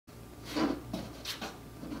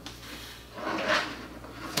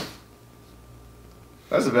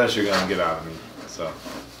That's the best you're gonna get out of me, so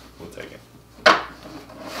we'll take it.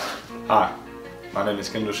 Hi, my name is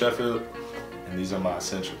Kendall Sheffield, and these are my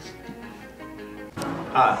essentials.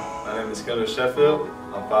 Hi, my name is Kendall Sheffield.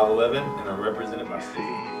 I'm 5'11", and I'm represented by Steve.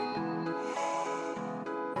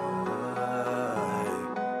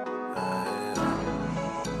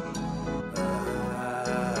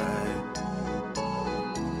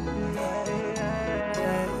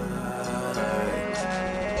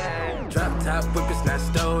 Drop top whip, it's not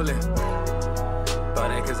stolen.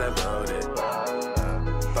 Bought it cause I wrote it.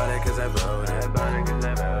 Bought it cause I wrote it.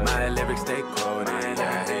 My lyrics stay quoted.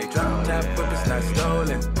 Hey, drop top whip, it's not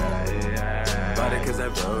stolen. Bought it cause I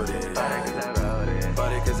wrote it.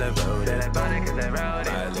 Bought it cause I wrote it.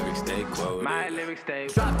 My lyrics stay quoted. My lyrics stay.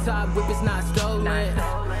 Drop top whip, it's not stolen.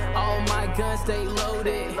 All my guns stay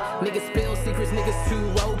loaded. Niggas spill secrets, niggas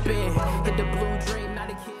too open. Hit the blue dream, not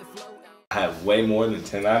a kid floating. I have way more than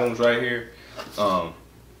 10 items right here,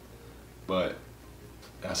 but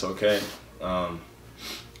that's okay. And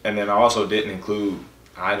then I also didn't include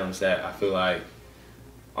items that I feel like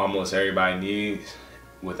almost everybody needs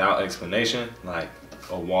without explanation, like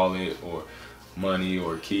a wallet or money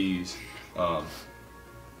or keys.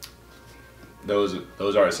 Those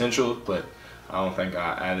are essential, but I don't think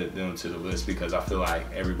I added them to the list because I feel like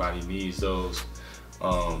everybody needs those,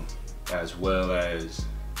 as well as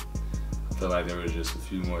I feel like there were just a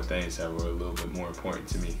few more things that were a little bit more important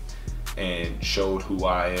to me and showed who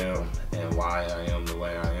I am and why I am the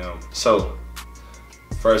way I am. So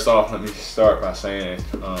first off, let me start by saying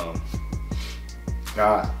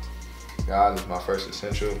God is my first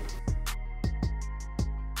essential.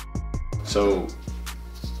 So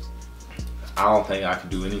I don't think I could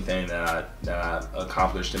do anything that I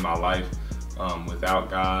accomplished in my life without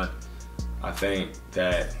God. I think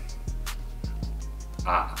that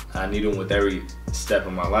I need him with every step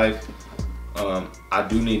of my life. I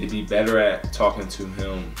do need to be better at talking to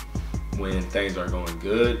him when things are going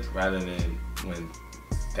good rather than when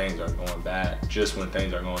things are going bad. Just when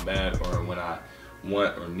things are going bad or when I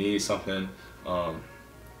want or need something, I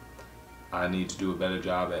need to do a better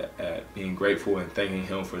job at being grateful and thanking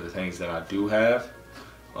him for the things that I do have.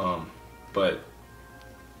 But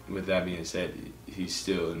with that being said, he's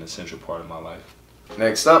still an essential part of my life.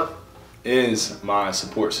 Next up is my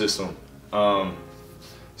support system.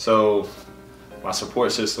 So my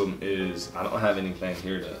support system is, I don't have anything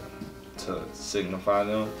here to signify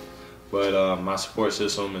them, but my support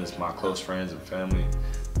system is my close friends and family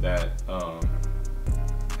that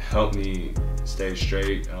help me stay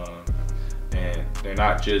straight, and they're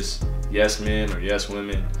not just yes men or yes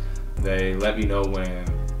women. They let me know when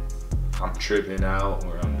I'm tripping out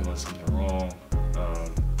or I'm doing something wrong,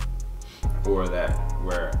 or that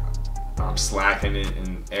where I'm slacking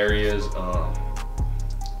in areas.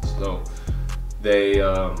 So they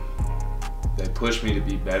push me to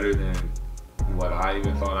be better than what I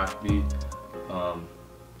even thought I could be.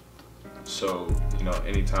 So you know,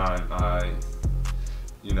 anytime I'm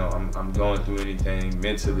going through anything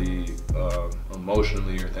mentally,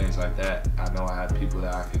 emotionally, or things like that, I know I have people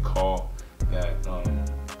that I can call that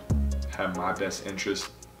have my best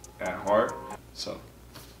interest at heart. So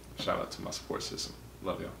shout out to my support system.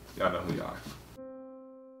 Love y'all. Y'all know who y'all are.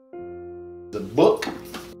 The book.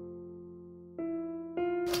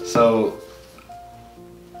 So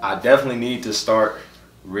I definitely need to start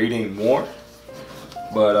reading more,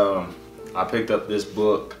 but I picked up this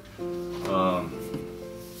book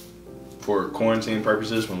for quarantine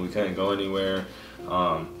purposes when we couldn't go anywhere,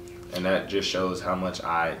 and that just shows how much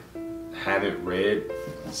I haven't read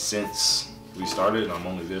since we started. I'm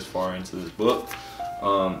only this far into this book.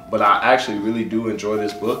 But I actually really do enjoy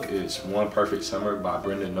this book. It's One Perfect Summer by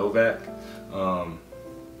Brendan Novak.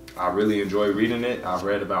 I really enjoy reading it. I've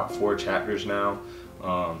read about 4 chapters now.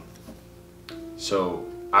 So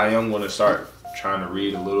I am going to start trying to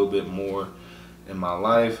read a little bit more in my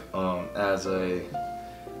life. As a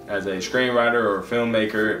screenwriter or a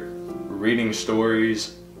filmmaker, reading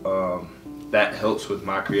stories, that helps with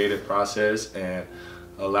my creative process and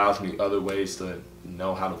allows me other ways to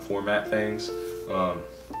know how to format things.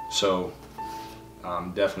 So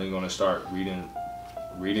I'm definitely going to start reading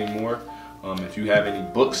more. If you have any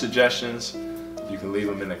book suggestions, you can leave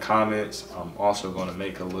them in the comments. I'm also going to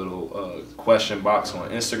make a little question box on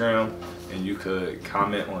Instagram, and you could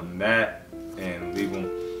comment on that and leave them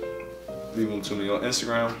to me on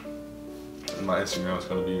Instagram. And my Instagram is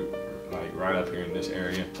going to be like right up here in this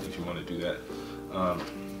area if you want to do that.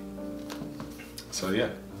 So yeah,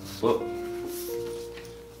 book.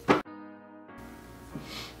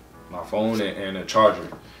 My phone and a charger.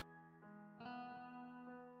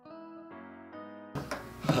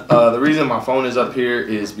 The reason my phone is up here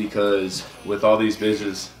is because with all these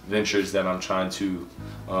business ventures that I'm trying to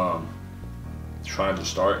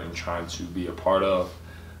start and trying to be a part of,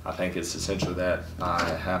 I think it's essential that I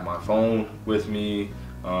have my phone with me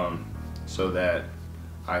so that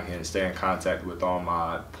I can stay in contact with all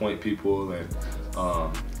my point people and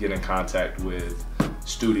get in contact with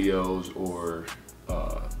studios or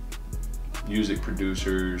music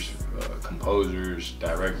producers, composers,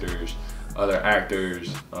 directors, other actors,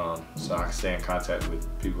 so I can stay in contact with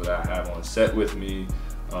people that I have on set with me,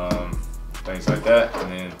 things like that.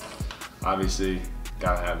 And then obviously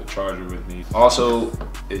gotta have a charger with me. Also,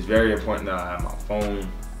 it's very important that I have my phone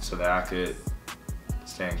so that I could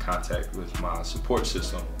stay in contact with my support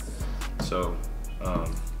system. So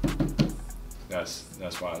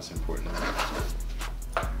that's why it's important to me.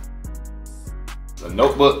 A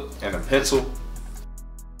notebook and a pencil.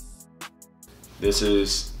 This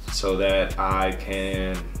is so that I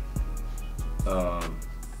can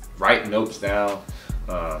write notes down.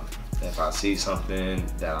 If I see something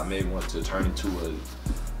that I may want to turn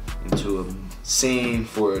into a scene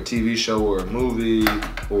for a TV show or a movie,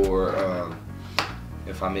 or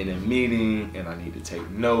if I'm in a meeting and I need to take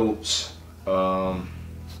notes,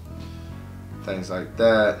 things like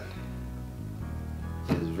that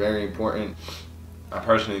is very important. I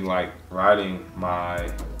personally like writing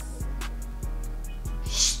my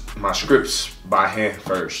scripts by hand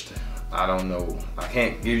first. I don't know, I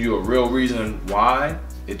can't give you a real reason why.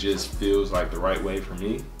 It just feels like the right way for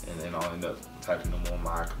me, and then I'll end up typing them on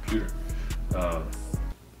my computer.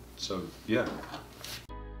 So yeah.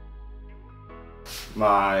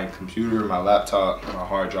 My computer, my laptop, my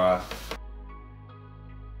hard drive.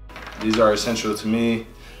 These are essential to me.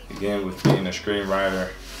 Again, with being a screenwriter,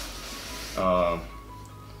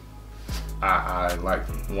 I like,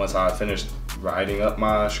 once I finish writing up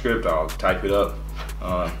my script, I'll type it up,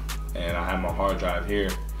 and I have my hard drive here,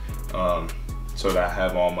 so that I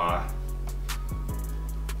have all my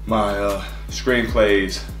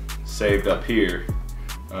screenplays saved up here,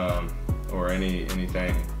 or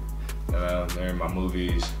anything they're in my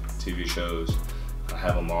movies, TV shows. I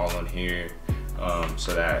have them all on here,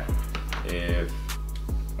 so that if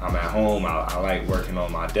I'm at home, I like working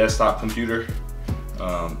on my desktop computer.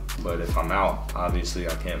 But if I'm out, obviously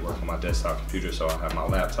I can't work on my desktop computer, so I have my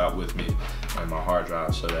laptop with me and my hard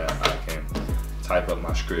drive so that I can type up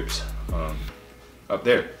my scripts up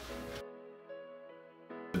there.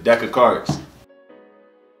 The deck of cards.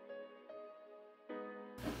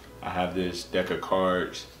 I have this deck of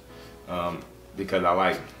cards because I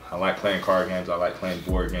like playing card games, I like playing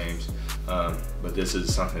board games, but this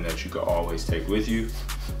is something that you could always take with you.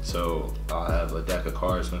 So I'll have a deck of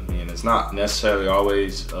cards with me, and it's not necessarily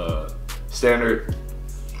always a standard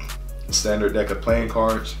deck of playing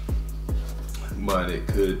cards, but it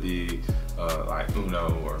could be like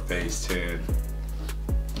Uno or Phase 10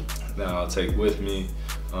 that I'll take with me.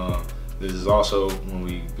 This is also when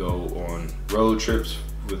we go on road trips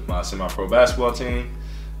with my semi-pro basketball team.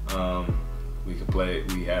 We can play,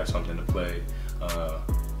 we have something to play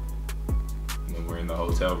when we're in the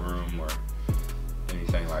hotel room or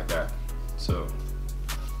anything like that. So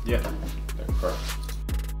yeah,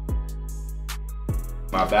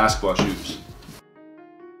 my basketball shoes.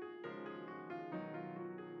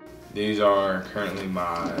 These are currently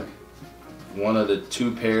one of the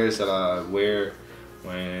 2 pairs that I wear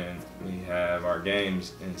when we have our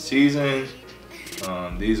games in season.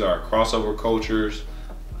 These are crossover cultures.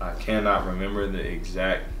 I cannot remember the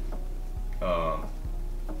exact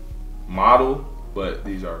model, but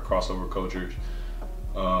these are crossover cultures,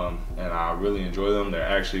 and I really enjoy them. They're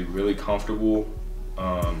actually really comfortable,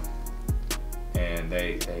 and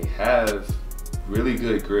they have really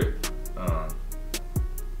good grip.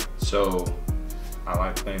 So I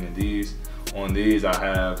like playing in these. On these I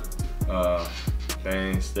have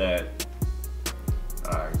things that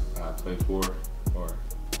I play for, or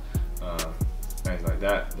things like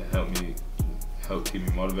that help keep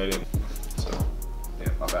me motivated. So yeah,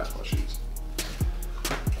 my basketball shoes.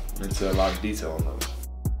 Into a lot of detail on those.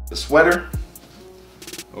 A sweater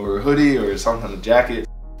or a hoodie or something, a jacket.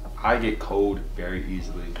 I get cold very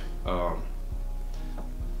easily,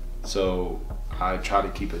 so I try to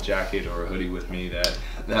keep a jacket or a hoodie with me.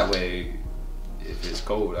 That way, if it's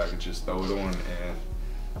cold, I can just throw it on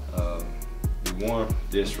and be warm.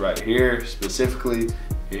 This right here specifically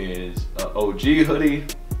is an OG hoodie,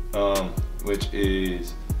 which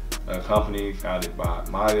is a company founded by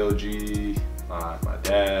my OG, my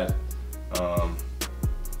dad.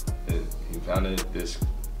 He founded this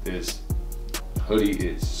hoodie.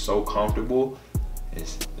 Is so comfortable.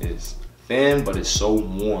 It's thin, but it's so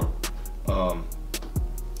warm.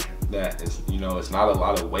 that is, you know, it's not a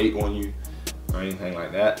lot of weight on you or anything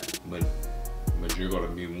like that, but you're gonna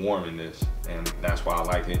be warm in this, and that's why I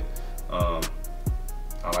like it.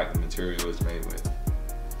 I like the material it's made with,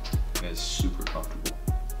 and it's super comfortable.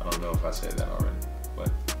 I don't know if I said that already,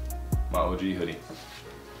 but my OG hoodie.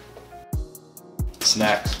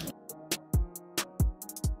 Snacks.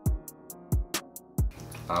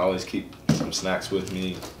 I always keep some snacks with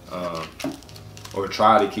me, or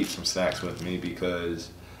try to keep some snacks with me,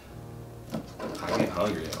 because I get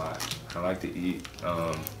hungry a lot. I like to eat,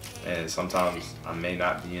 and sometimes I may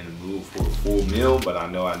not be in the mood for a full meal, but I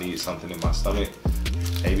know I need something in my stomach.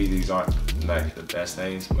 Maybe these aren't like the best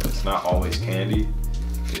things, but it's not always candy.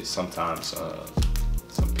 It's sometimes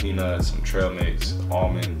some peanuts, some trail mix,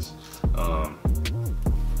 almonds,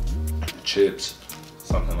 chips,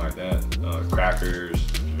 something like that, crackers,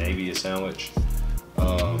 maybe a sandwich,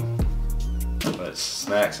 but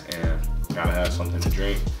snacks, and gotta have something to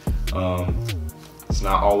drink. It's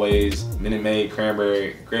not always Minute Maid,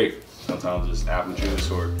 cranberry, grape. Sometimes it's apple juice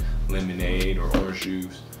or lemonade or orange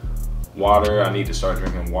juice. Water, I need to start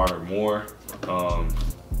drinking water more.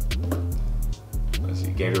 Let's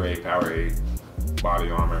see, Gatorade, Powerade, Body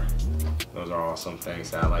Armor. Those are all some things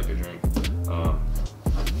that I like to drink.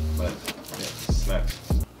 But yeah, snacks.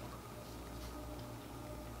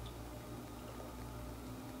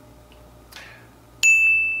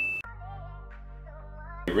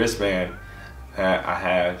 The wristband I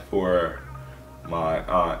had for my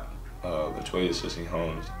aunt, Latoya Sissy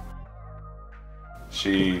Holmes.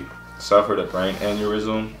 She suffered a brain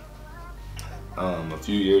aneurysm a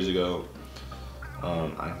few years ago.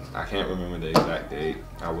 I can't remember the exact date.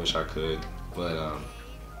 I wish I could, but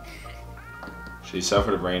she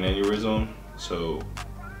suffered a brain aneurysm, so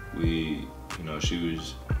she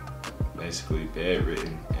was basically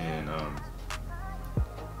bedridden, and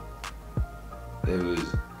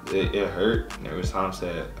it hurt. There was times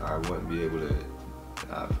that I wouldn't be able to.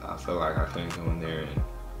 I felt like I couldn't go in there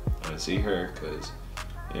and see her, because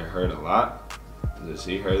it hurt a lot to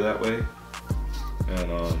see her that way.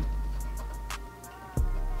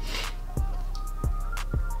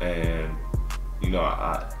 And you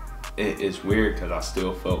know, it's weird, because I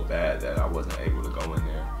still felt bad that I wasn't able to go in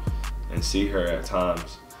there and see her at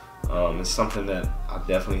times. It's something that I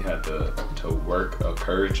definitely had to work a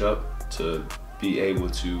courage up to be able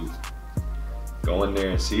to go in there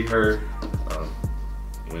and see her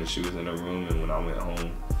when she was in her room and when I went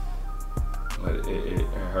home. But it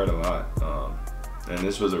hurt a lot. And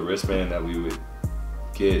this was a wristband that we would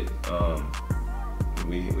get.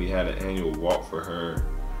 We had an annual walk for her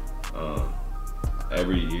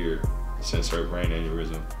every year since her brain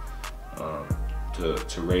aneurysm,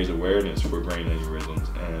 to raise awareness for brain aneurysms,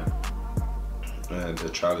 and to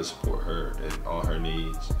try to support her in all her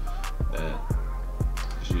needs that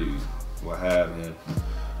she will have. And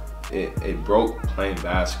it broke playing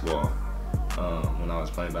basketball when I was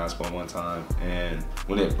playing basketball one time, and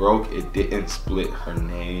when it broke, it didn't split her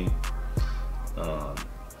name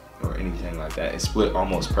or anything like that. It split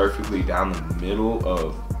almost perfectly down the middle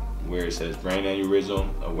of where it says brain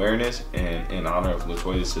aneurysm awareness and in honor of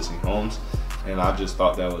Latoya Sissy Holmes. And I just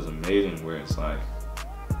thought that was amazing, where it's like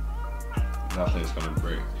nothing's gonna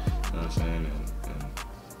break, you know what I'm saying?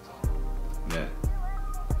 And that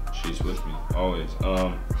she's with me always.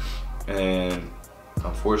 And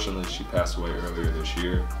unfortunately, she passed away earlier this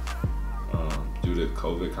year due to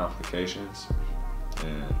COVID complications,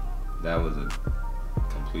 and that was a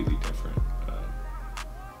completely different,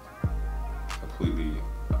 completely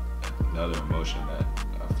another emotion that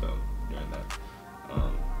I felt during that.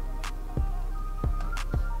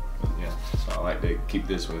 But yeah, so I like to keep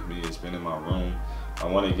this with me. It's been in my room. I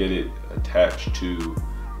want to get it attached to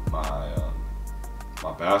my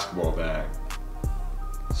my basketball bag,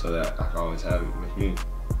 so that I can always have it with me.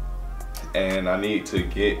 And I need to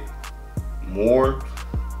get more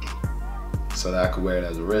so that I could wear it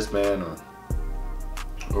as a wristband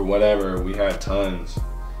or whatever. We had tons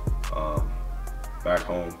back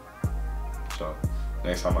home. So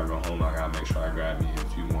next time I go home, I gotta make sure I grab me a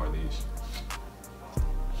few more of these.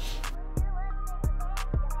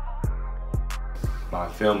 My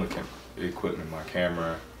film equipment, my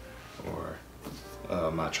camera, or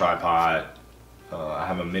my tripod. I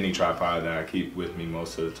have a mini tripod that I keep with me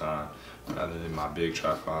most of the time, rather than my big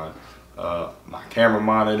tripod. My camera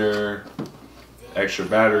monitor, extra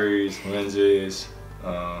batteries, lenses,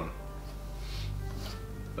 like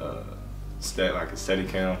a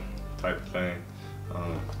Steadicam type of thing.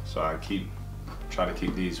 So I try to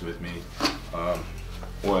keep these with me,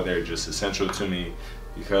 or they're just essential to me,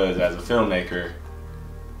 because as a filmmaker,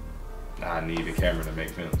 I need a camera to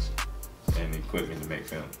make films and equipment to make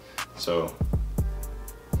film. So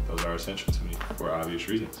those are essential to me for obvious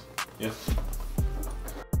reasons. Yeah.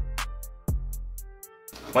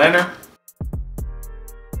 Planner.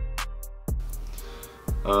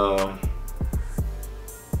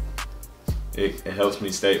 It helps me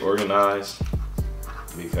stay organized,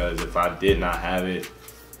 because if I did not have it,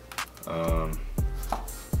 I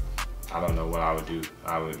don't know what I would do.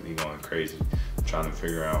 I would be going crazy trying to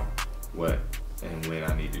figure out what and when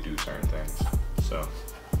I need to do certain things. So,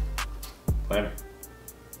 planner.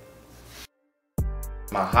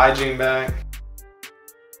 My hygiene bag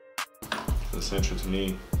is essential to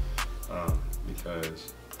me,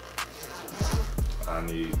 because I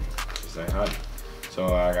need to stay hydrated.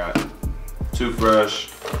 So I got toothbrush,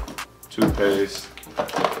 toothpaste,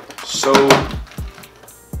 soap,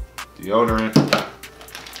 deodorant,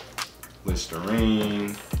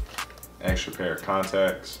 Listerine, extra pair of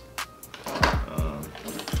contacts,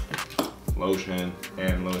 lotion,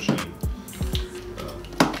 hand lotion,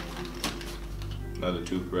 another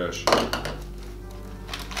toothbrush,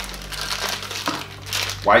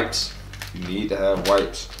 wipes. You need to have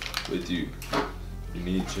wipes with you. You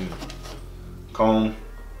need to comb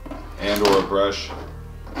and or a brush,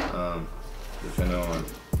 depending on,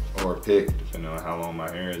 or a pick, depending on how long my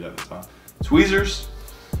hair is at the time. Tweezers,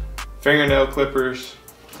 fingernail clippers,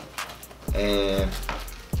 and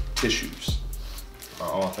tissues are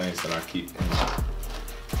all things that I keep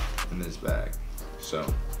in this bag.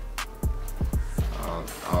 So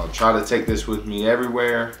I'll try to take this with me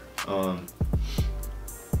everywhere.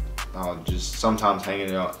 I'll just sometimes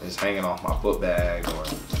hanging off my book bag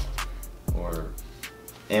or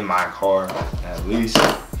in my car at least.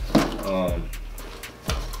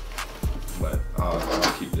 But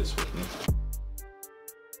I'll keep this with me.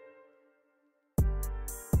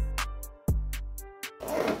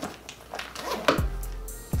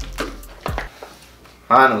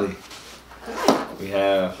 Finally, we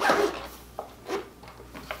have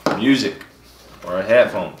music or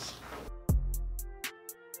headphones.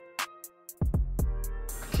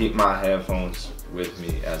 Keep my headphones with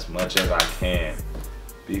me as much as I can,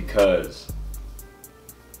 because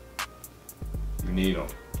you need them.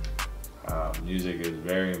 Music is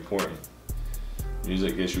very important.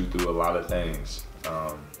 Music gets you through a lot of things.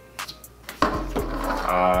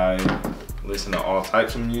 I listen to all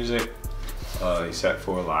types of music, except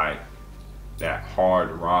for like that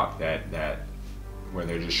hard rock, that where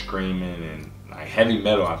they're just screaming, and like heavy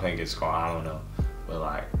metal, I think it's called, I don't know, but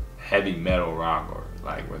like heavy metal rock, or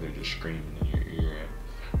like where they're just screaming in your ear and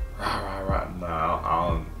rah rah rah. No,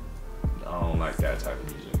 I don't like that type of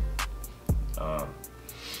music.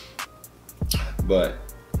 But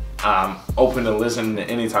I'm open to listening to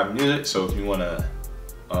any type of music. So if you wanna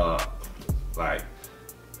like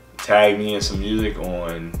tag me in some music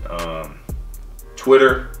on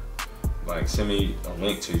Twitter, like send me a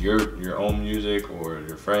link to your own music or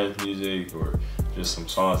your friend's music, or just some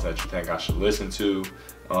songs that you think I should listen to.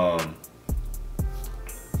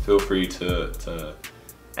 Feel free to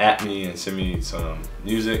at me and send me some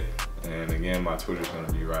music. And again, my Twitter's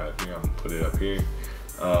gonna be right up here. I'm gonna put it up here.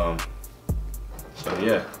 So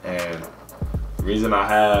yeah, and the reason I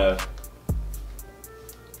have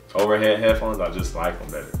overhead headphones, I just like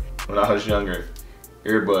them better. When I was younger,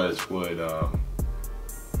 earbuds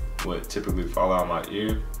would typically fall out of my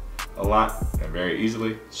ear a lot and very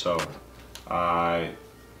easily. So I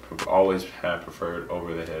always have preferred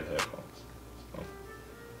over-the-head headphones. So,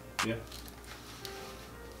 yeah.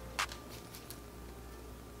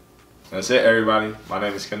 That's it, everybody. My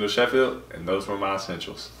name is Kendall Sheffield, and those were my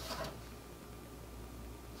essentials.